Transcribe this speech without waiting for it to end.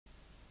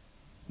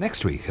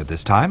Next week at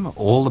this time,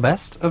 all the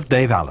best of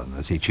Dave Allen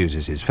as he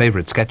chooses his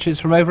favourite sketches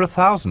from over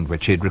 1,000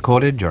 which he'd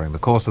recorded during the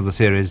course of the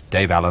series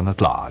Dave Allen at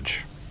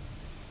Large.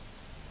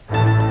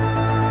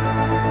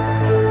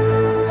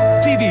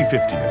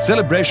 TV50, a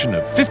celebration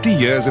of 50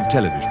 years of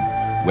television.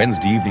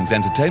 Wednesday evening's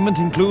entertainment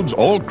includes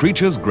All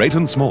Creatures Great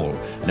and Small,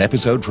 an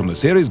episode from the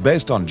series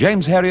based on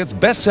James Herriot's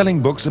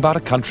best-selling books about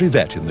a country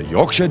vet in the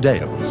Yorkshire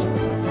Dales.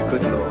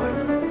 Good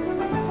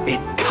Lord. It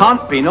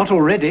can't be, not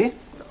already.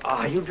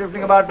 Are you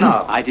drifting about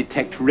now? I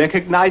detect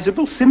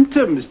recognizable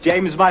symptoms,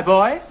 James, my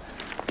boy.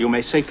 You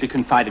may safely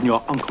confide in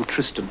your Uncle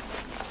Tristan.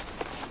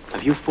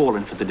 Have you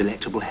fallen for the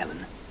delectable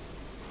Helen?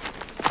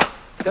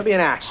 Don't be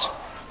an ass.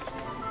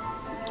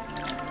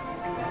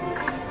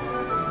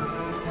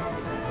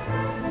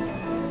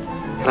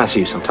 Can I see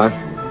you sometime?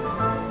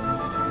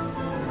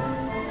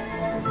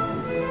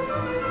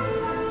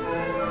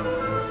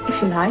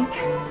 If you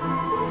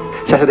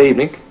like. Saturday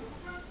evening?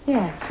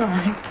 Yes, all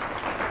right.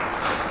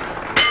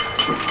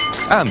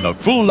 And the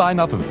full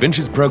lineup of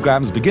Vince's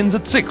programmes begins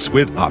at 6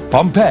 with At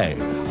Pompeii.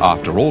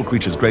 After All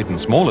Creatures Great and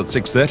Small at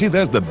 6:30,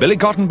 there's the Billy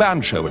Cotton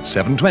Band Show at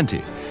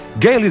 7:20.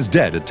 Gail is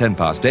Dead at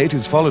 8:10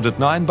 is followed at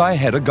 9 by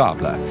Hedda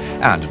Gabler.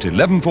 And at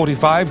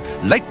 11:45,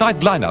 Late Night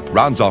Lineup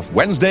rounds off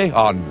Wednesday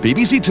on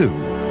BBC Two.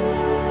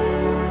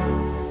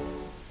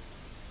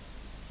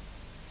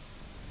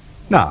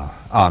 Now,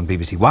 on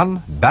BBC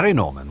One, Barry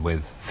Norman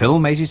with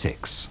Film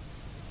 86.